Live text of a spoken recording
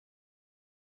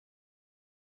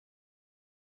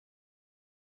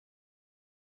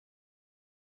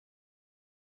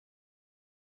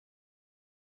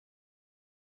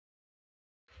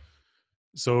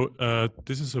So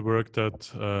this is a work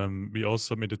that we all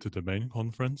submitted to the main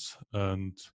conference,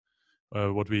 and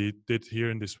what we did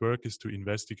here in this work is to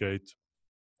investigate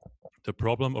the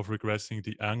problem of regressing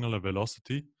the angular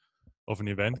velocity of an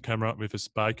event camera with a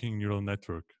spiking neural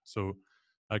network. So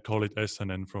I call it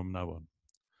SNN from now on.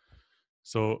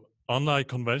 So unlike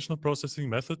conventional processing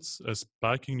methods, a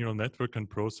spiking neural network can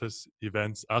process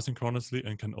events asynchronously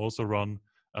and can also run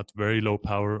at very low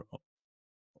power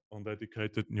on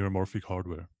dedicated neuromorphic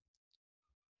hardware.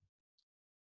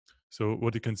 So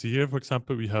what you can see here, for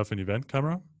example, we have an event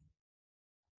camera.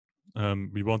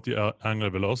 We want the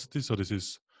angular velocity, so this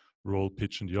is roll,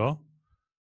 pitch, and yaw.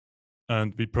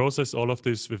 And we process all of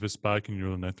this with a spiking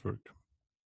neural network.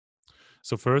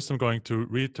 So first I'm going to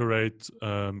reiterate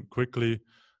quickly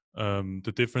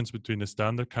the difference between a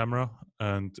standard camera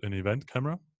and an event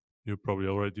camera. You probably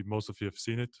already, most of you have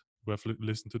seen it, who have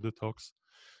listened to the talks.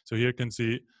 So here you can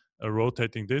see a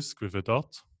rotating disc with a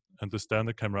dot and the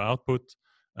standard camera output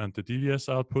and the DVS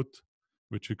output,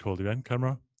 which we call the event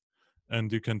camera.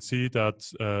 And you can see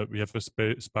that we have a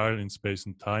spiral in space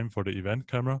and time for the event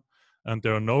camera. And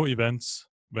there are no events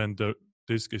when the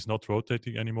disk is not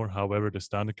rotating anymore. However, the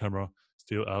standard camera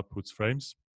still outputs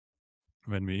frames.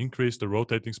 When we increase the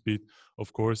rotating speed,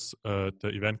 of course,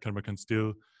 the event camera can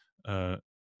still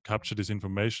capture this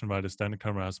information while the standard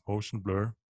camera has motion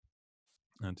blur.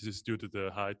 And this is due to the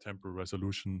high temporal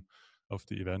resolution of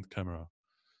the event camera.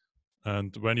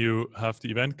 And when you have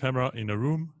the event camera in a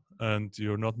room and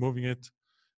you're not moving it,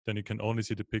 then you can only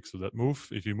see the pixel that move.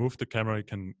 If you move the camera, you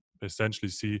can essentially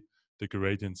see the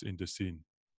gradients in the scene.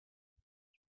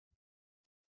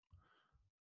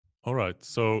 All right,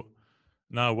 so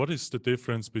now what is the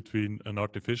difference between an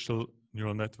artificial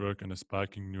neural network and a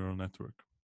spiking neural network?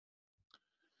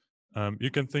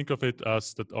 You can think of it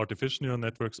as that artificial neural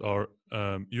networks are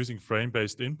using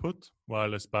frame-based input,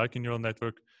 while a spiking neural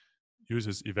network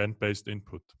uses event-based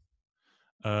input.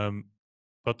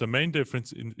 But the main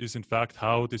difference is in fact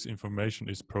how this information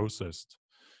is processed.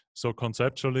 So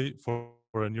conceptually, for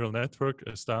a neural network,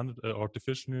 a standard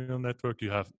artificial neural network, you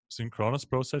have synchronous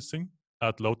processing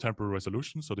at low temporal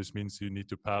resolution. So this means you need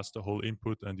to pass the whole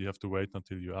input and you have to wait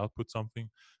until you output something.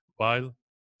 While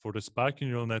for the spiking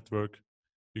neural network,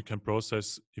 you can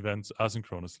process events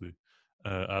asynchronously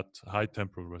at high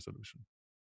temporal resolution.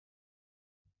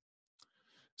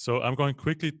 So I'm going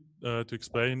quickly to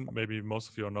explain, maybe most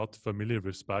of you are not familiar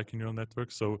with spiking neural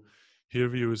networks. So here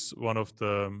we use one of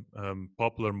the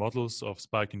popular models of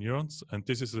spiking neurons, and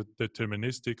this is a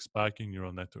deterministic spiking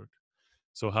neural network.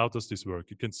 So how does this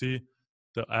work? You can see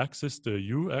the axis, the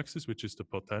U-axis, which is the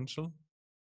potential.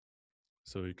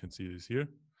 So you can see this here.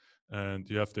 And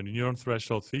you have the neuron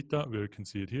threshold theta, where you can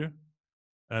see it here.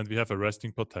 And we have a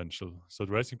resting potential. So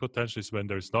the resting potential is when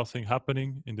there is nothing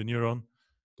happening in the neuron.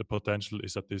 The potential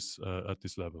is at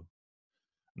this level.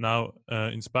 Now,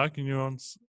 in spiking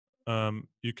neurons,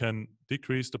 you can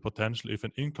decrease the potential if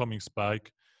an incoming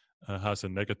spike has a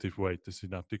negative weight. The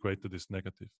synaptic weight that is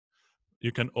negative.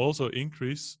 You can also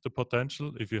increase the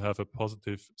potential if you have a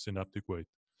positive synaptic weight.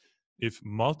 If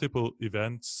multiple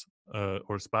events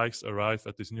or spikes arrive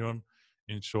at this neuron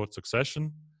in short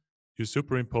succession, you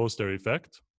superimpose their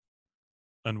effect.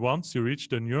 And once you reach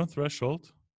the neuron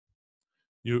threshold,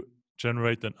 you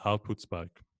generate an output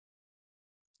spike.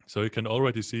 So you can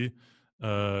already see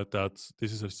that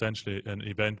this is essentially an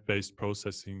event-based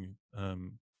processing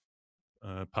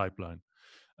pipeline.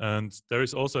 And there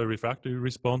is also a refractory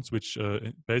response, which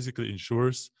basically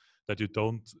ensures that you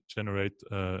don't generate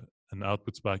an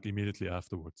output spike immediately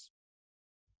afterwards.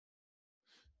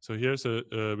 So here's a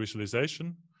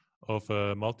visualization of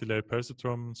a multi-layer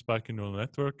perceptron spiking neural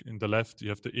network. In the left, you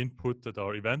have the input that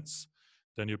are events.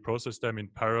 Then you process them in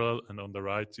parallel, and on the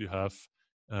right, you have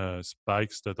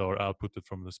spikes that are outputted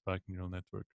from the spiking neural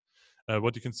network.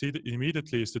 What you can see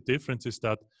immediately is the difference is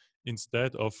that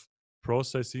instead of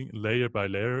processing layer by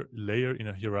layer in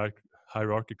a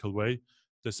hierarchical way,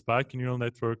 the spiking neural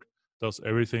network does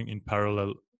everything in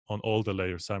parallel on all the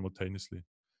layers simultaneously.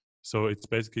 So it's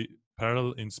basically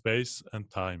parallel in space and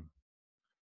time.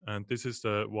 And this is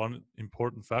the one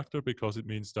important factor because it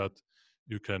means that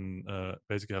you can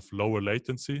basically have lower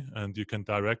latency and you can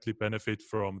directly benefit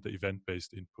from the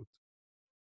event-based input.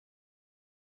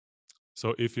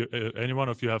 So if you, any one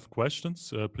of you have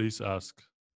questions, please ask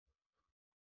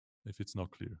if it's not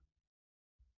clear.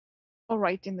 Or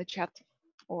write in the chat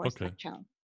or Okay. Slack channel.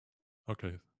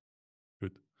 Okay,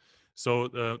 good.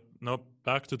 So now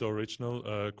back to the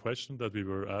original question that we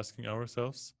were asking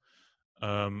ourselves.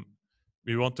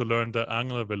 We want to learn the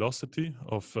angular velocity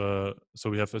of, so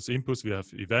we have as inputs, we have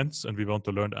events, and we want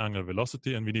to learn the angular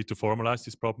velocity, and we need to formalize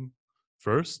this problem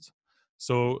first.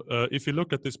 So if you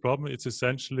look at this problem, it's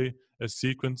essentially a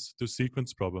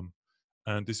sequence-to-sequence problem.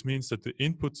 And this means that the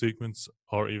input sequence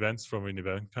are events from an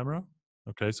event camera.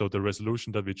 Okay, so the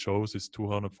resolution that we chose is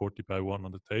 240 by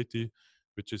 180,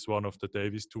 which is one of the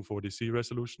Davis 240C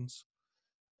resolutions.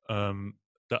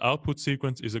 The output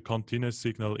sequence is a continuous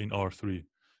signal in R3.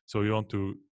 So you want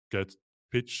to get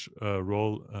pitch,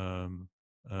 roll,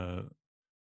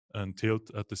 and tilt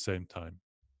at the same time.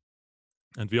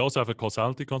 And we also have a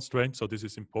causality constraint. So this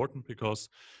is important because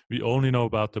we only know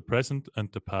about the present and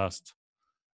the past.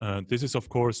 This is, of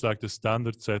course, like the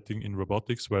standard setting in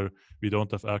robotics where we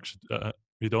don't have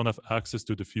access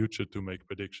to the future to make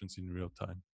predictions in real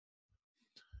time.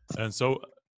 And so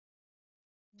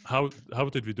how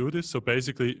did we do this? So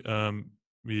basically,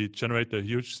 we generate a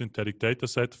huge synthetic data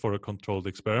set for a controlled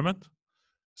experiment.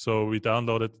 So we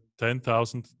downloaded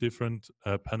 10,000 different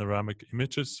panoramic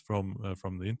images from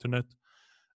the internet.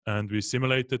 And we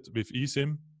simulated with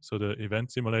eSIM, so the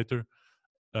event simulator,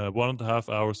 1.5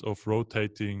 hours of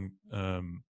rotating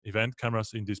event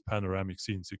cameras in these panoramic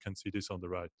scenes. You can see this on the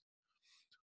right,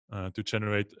 to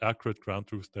generate accurate ground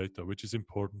truth data, which is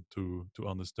important to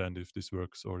understand if this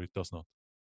works or it does not.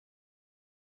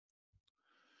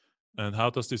 And how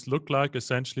does this look like?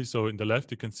 Essentially, so in the left,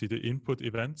 you can see the input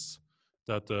events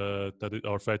that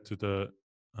are fed to the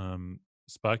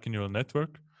spiking neural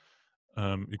network.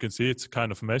 You can see it's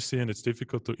kind of messy and it's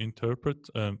difficult to interpret,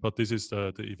 but this is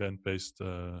the event-based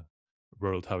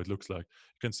world, how it looks like.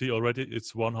 You can see already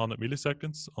it's 100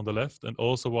 milliseconds on the left and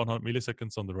also 100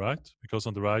 milliseconds on the right, because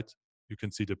on the right, you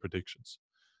can see the predictions.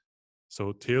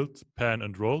 So tilt, pan,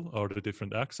 and roll are the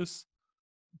different axes,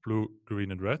 blue,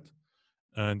 green, and red.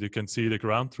 And you can see the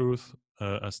ground truth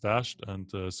as dashed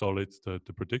and solid,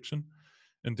 the prediction.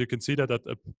 And you can see that at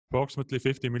approximately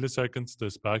 50 milliseconds, the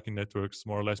spiking networks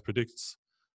more or less predicts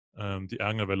the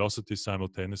angular velocity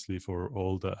simultaneously for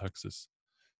all the axes.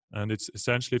 And it's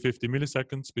essentially 50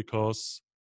 milliseconds because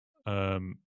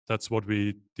that's what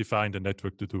we define the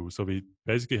network to do. So we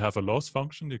basically have a loss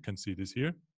function. You can see this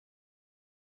here.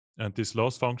 And this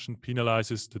loss function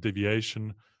penalizes the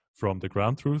deviation from the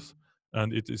ground truth.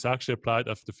 And it is actually applied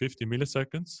after 50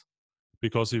 milliseconds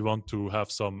because we want to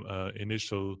have some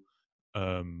initial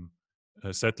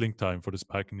settling time for the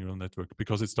spiking neural network,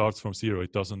 because it starts from 0.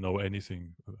 It doesn't know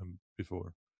anything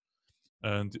before.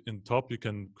 And in top, you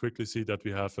can quickly see that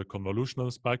we have a convolutional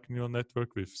spiking neural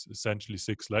network with essentially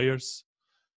 6 layers.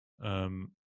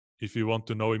 If you want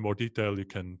to know in more detail, you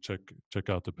can check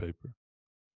out the paper.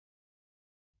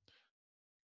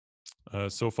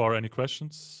 So far, any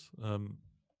questions?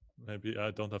 Maybe I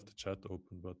don't have the chat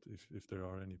open, but if there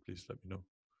are any, please let me know.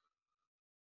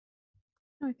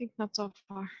 I think not so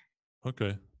far.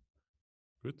 Okay,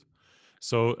 good.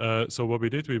 So what we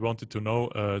did, we wanted to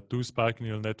know, do spiking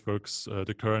neural networks,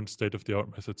 the current state-of-the-art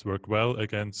methods, work well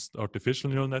against artificial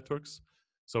neural networks?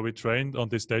 So we trained on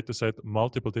this data set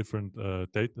multiple different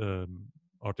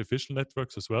artificial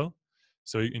networks as well.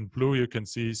 So in blue, you can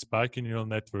see spiking neural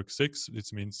network 6. It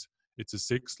means it's a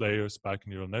 6-layer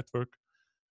spiking neural network.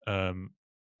 And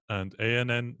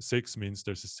ANN 6 means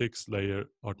there's a 6-layer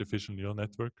artificial neural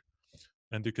network.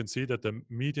 And you can see that the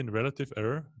median relative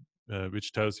error,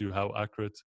 which tells you how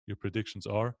accurate your predictions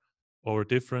are, over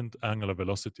different angular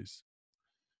velocities.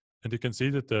 And you can see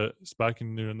that the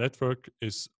spiking neural network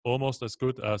is almost as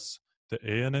good as the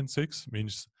ANN6,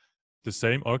 means the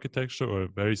same architecture or a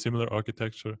very similar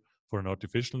architecture for an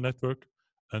artificial network.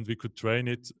 And we could train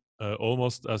it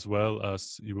almost as well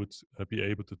as you would be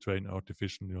able to train an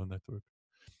artificial neural network.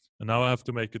 And now I have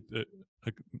to make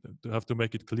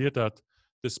it clear that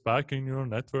the spiking neural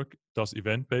network does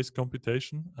event-based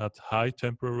computation at high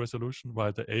temporal resolution,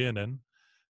 while the ANN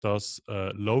does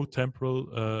low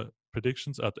temporal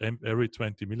predictions at every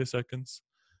 20 milliseconds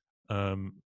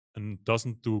and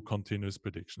doesn't do continuous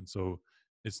predictions. So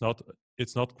it's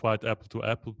not quite apple to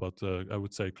apple, but I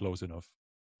would say close enough.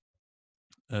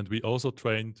 And we also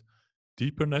trained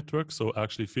deeper networks, so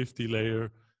actually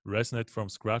 50-layer ResNet from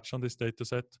scratch on this data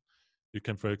set. You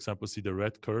can, for example, see the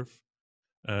red curve.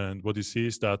 And what you see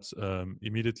is that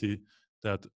immediately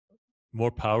that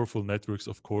more powerful networks,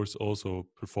 of course, also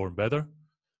perform better.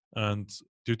 And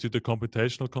due to the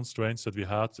computational constraints that we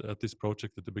had at this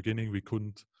project at the beginning, we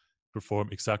couldn't perform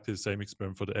exactly the same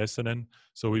experiment for the SNN.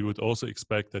 So we would also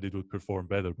expect that it would perform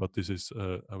better. But this is,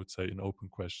 I would say, an open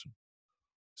question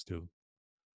still.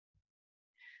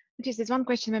 Just there's one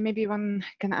question that maybe one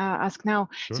can ask now.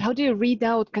 Sure. So how do you read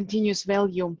out continuous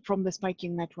value from the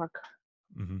spiking network?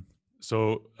 Mm-hmm.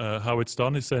 So how it's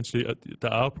done, essentially,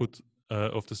 the output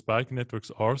of the spiking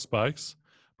networks are spikes,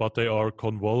 but they are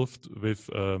convolved with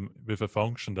a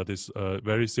function that is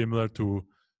very similar to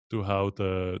to how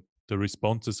the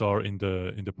responses are in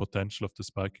the potential of the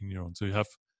spiking neuron. So you have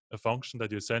a function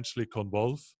that you essentially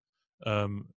convolve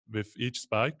with each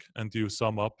spike, and you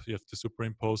sum up. You have to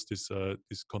superimpose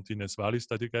these continuous values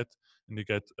that you get, and you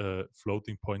get a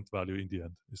floating point value in the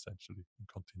end, essentially in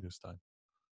continuous time.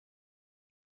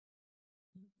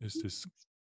 Is this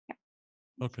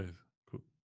okay? Cool.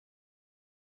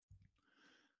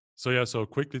 So yeah, so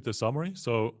quickly the summary.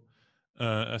 So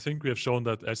I think we have shown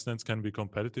that SNNs can be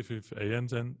competitive with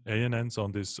ANNs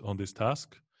on this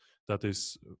task. That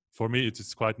is, for me,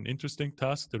 it's quite an interesting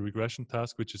task, the regression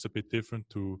task, which is a bit different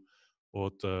to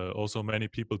what also many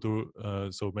people do.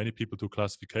 So many people do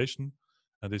classification,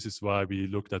 and this is why we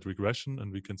looked at regression,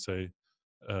 and we can say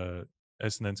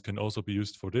SNNs can also be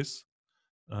used for this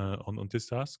on this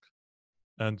task.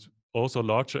 And also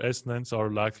larger SNNs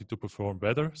are likely to perform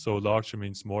better. So larger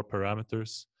means more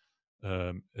parameters,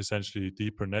 essentially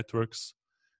deeper networks.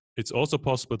 It's also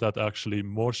possible that actually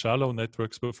more shallow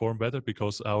networks perform better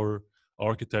because our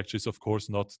architecture is, of course,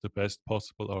 not the best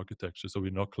possible architecture. So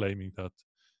we're not claiming that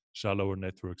shallower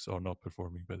networks are not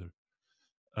performing better.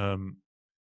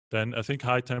 Then I think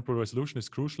high temporal resolution is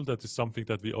crucial. That is something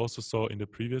that we also saw in the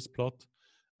previous plot.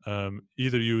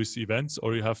 Either use events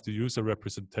or you have to use a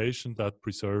representation that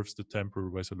preserves the temporal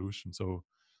resolution. So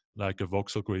like a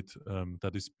voxel grid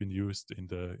that has been used in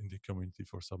the community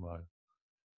for some while.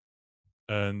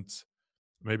 And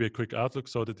maybe a quick outlook.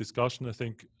 So the discussion, I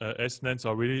think SNNs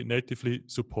are really natively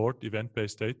support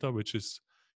event-based data, which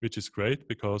is great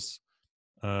because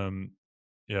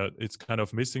yeah, it's kind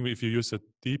of missing. If you use a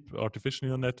deep artificial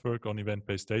neural network on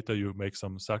event-based data, you make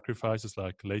some sacrifices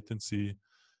like latency.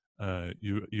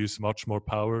 You use much more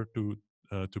power to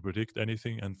predict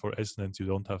anything, and for SNNs you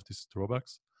don't have these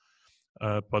drawbacks.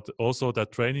 But also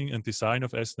that training and design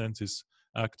of SNNs is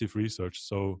active research.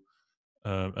 So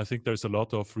I think there's a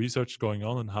lot of research going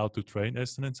on how to train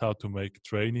SNNs, how to make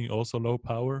training also low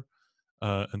power,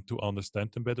 and to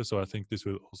understand them better. So I think this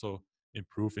will also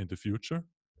improve in the future.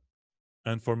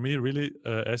 And for me, really,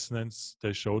 SNNs,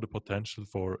 they show the potential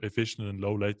for efficient and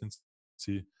low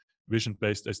latency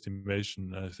vision-based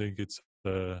estimation. I think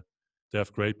they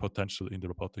have great potential in the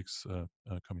robotics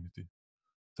community.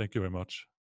 Thank you very much.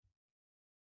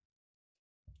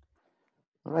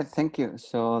 All right, thank you.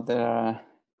 So there are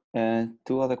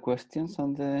two other questions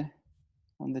on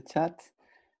the chat.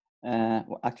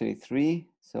 Well, actually three.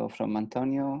 So from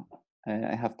Antonio,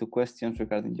 I have two questions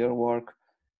regarding your work.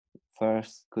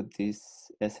 First, could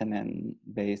this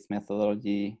SNN-based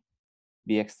methodology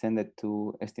be extended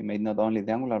to estimate not only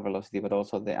the angular velocity, but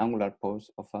also the angular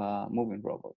pose of a moving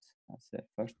robot? That's the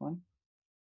first one.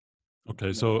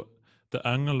 Okay, so the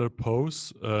angular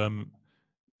pose,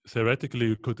 theoretically,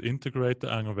 you could integrate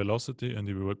the angular velocity, and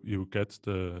you get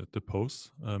the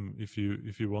pose if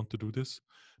you want to do this.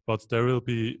 But there will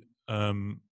be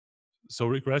so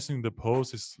regressing the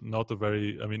pose is not a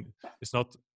very. I mean, it's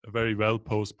not a very well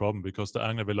posed problem because the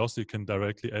angular velocity can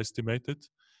directly estimate it.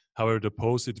 However, the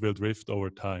pose it will drift over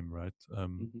time, right?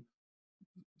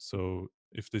 So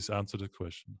if this answered the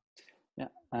question.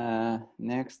 Yeah.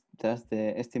 Next, does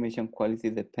the estimation quality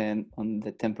depend on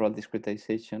the temporal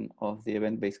discretization of the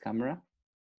event-based camera?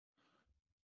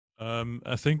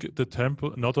 I think the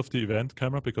temporal, not of the event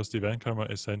camera, because the event camera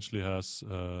essentially has.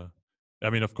 I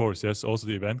mean, of course, yes, also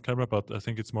the event camera, but I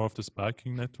think it's more of the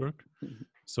spiking network.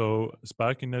 So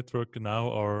spiking network now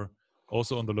are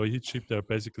also on the Loihi chip. They're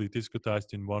basically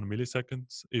discretized in 1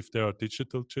 millisecond if they are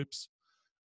digital chips,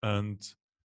 and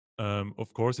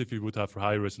of course, if you would have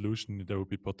high resolution, there would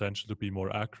be potential to be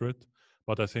more accurate.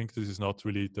 But I think this is not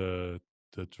really the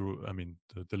true. I mean,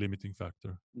 the limiting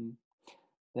factor.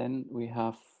 Then we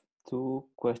have two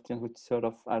questions which sort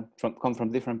of come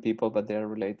from different people, but they're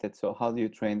related. So, how do you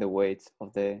train the weights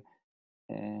of the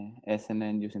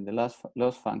SNN using the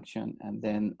loss function? And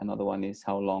then another one is,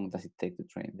 how long does it take to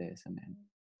train the SNN?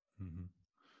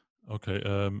 Okay.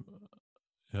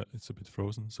 Yeah, it's a bit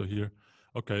frozen. So here,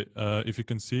 okay, if you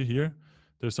can see here,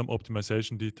 there's some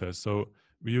optimization details. So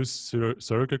we use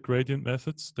surrogate gradient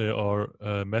methods. They are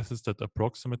methods that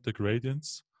approximate the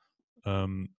gradients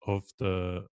of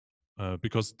the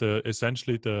because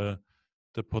essentially the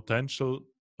potential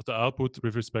of the output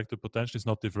with respect to potential is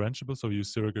not differentiable. So we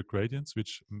use surrogate gradients,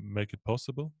 which make it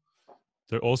possible.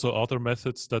 There are also other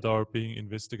methods that are being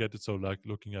investigated, so like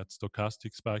looking at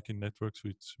stochastic spiking networks,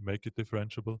 which make it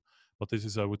differentiable. But this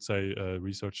is, I would say, a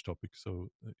research topic, so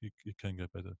it can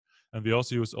get better. And we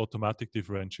also use automatic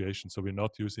differentiation, so we're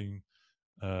not using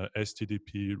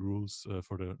STDP rules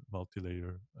for the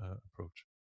multi-layer approach.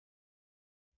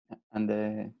 And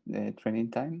the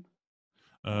training time?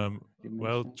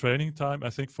 Well, training time, I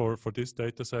think for this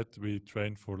data set, we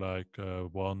train for like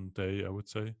 1 day, I would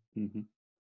say. Mm-hmm.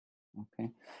 Okay.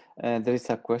 There is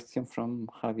a question from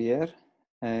Javier,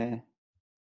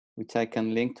 which I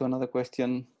can link to another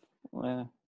question,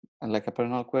 like a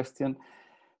personal question.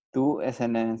 Do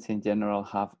SNNs in general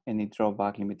have any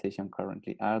drawback limitation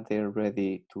currently? Are they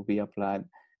ready to be applied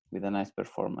with a nice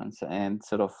performance? And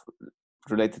sort of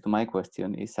related to my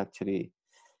question is actually,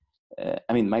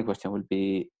 my question would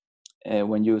be,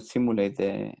 when you simulate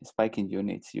the spiking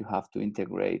units, you have to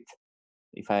integrate,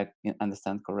 if I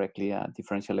understand correctly, a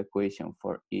differential equation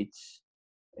for each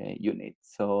unit.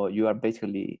 So you are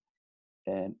basically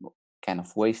kind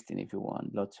of wasting, if you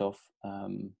want, lots of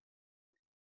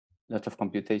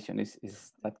computation.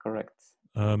 Is that correct?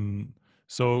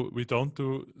 So we don't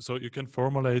do, so you can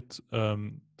formulate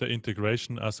the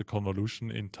integration as a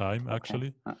convolution in time,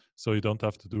 actually. So you don't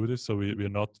have to do this. So we're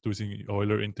not using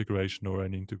Euler integration or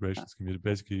any integration scheme. We're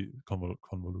basically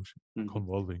convolution,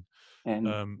 convolving.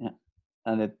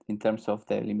 And in terms of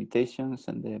the limitations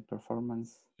and the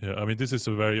performance? Yeah, I mean, this is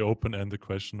a very open-ended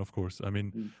question, of course. I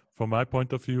mean, from my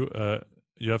point of view,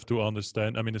 you have to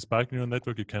understand, I mean, a spike neural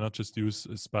network, you cannot just use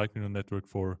a spike neural network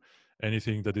for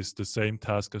anything that is the same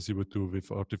task as you would do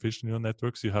with artificial neural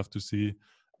networks. You have to see,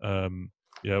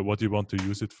 what you want to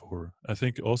use it for. I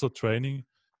think also training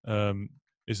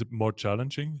is more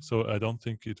challenging. So I don't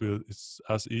think it's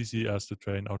as easy as to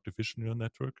train artificial neural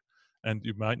network. And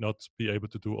you might not be able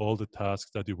to do all the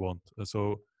tasks that you want.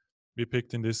 So we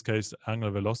picked in this case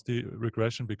angular velocity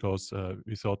regression because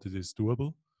we thought it is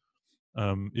doable.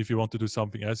 If you want to do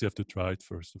something else, you have to try it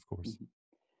first, of course.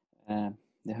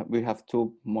 We have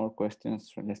 2 more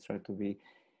questions. So let's try to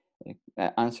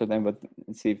answer them, but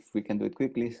see if we can do it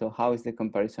quickly. So how is the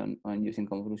comparison on using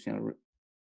convolutional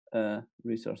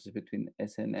resources between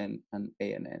SNN and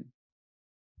ANN?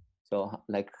 So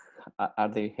like, are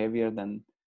they heavier than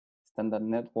standard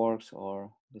networks, or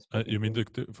you mean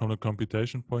from a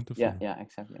computation point of view? Yeah,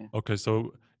 exactly. Yeah. Okay,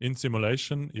 so in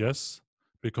simulation, yes,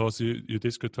 because you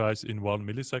discretize in 1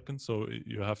 millisecond, so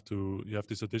you have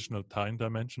this additional time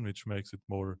dimension, which makes it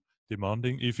more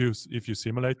demanding if you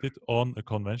simulate it on a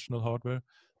conventional hardware.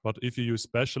 But if you use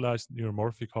specialized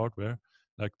neuromorphic hardware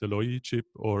like the Loihi chip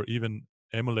or even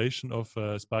emulation of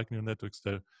spike neural networks,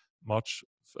 they're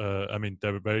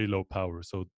they're very low power,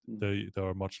 so they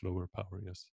are much lower power.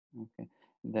 Yes. Okay.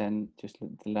 Then just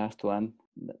the last one,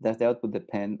 does the output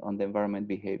depend on the environment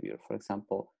behavior? For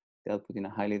example, the output in a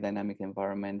highly dynamic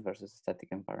environment versus a static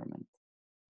environment?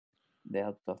 The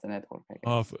output of the network, I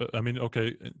guess.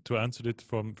 Okay, to answer it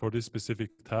for this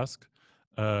specific task,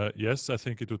 yes, I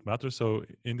think it would matter. So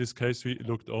in this case, we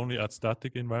looked only at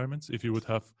static environments. If you would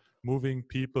have moving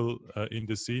people in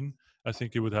the scene, I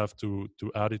think you would have to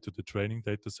add it to the training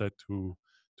data set to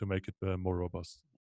make it more robust.